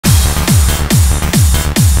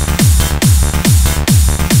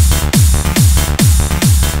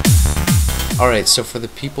Alright, so for the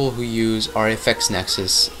people who use reFX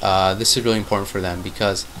Nexus, this is really important for them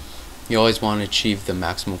because you always want to achieve the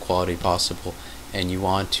maximum quality possible and you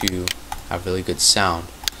want to have really good sound.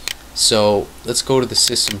 So let's go to the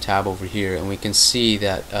System tab over here, and we can see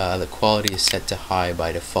that the quality is set to high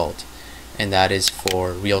by default, and that is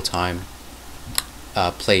for real-time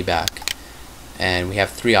playback. And we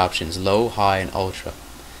have three options: low, high, and ultra.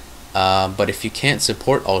 But if you can't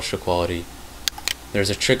support ultra quality, there's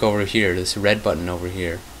a trick over here, this red button over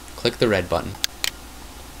here. Click the red button,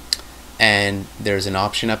 and there's an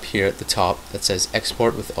option up here at the top that says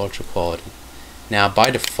export with ultra quality. Now by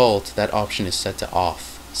default that option is set to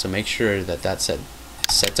off, so make sure that that's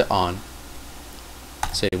set to on.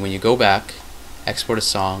 So when you go back, export a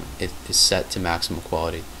song, it is set to maximum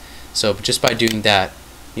quality. So just by doing that,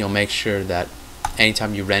 you'll make sure that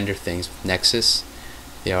anytime you render things with Nexus,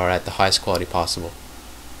 they are at the highest quality possible.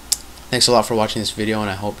 Thanks a lot for watching this video, and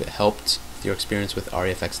I hope it helped with your experience with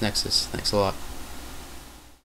reFX Nexus. Thanks a lot.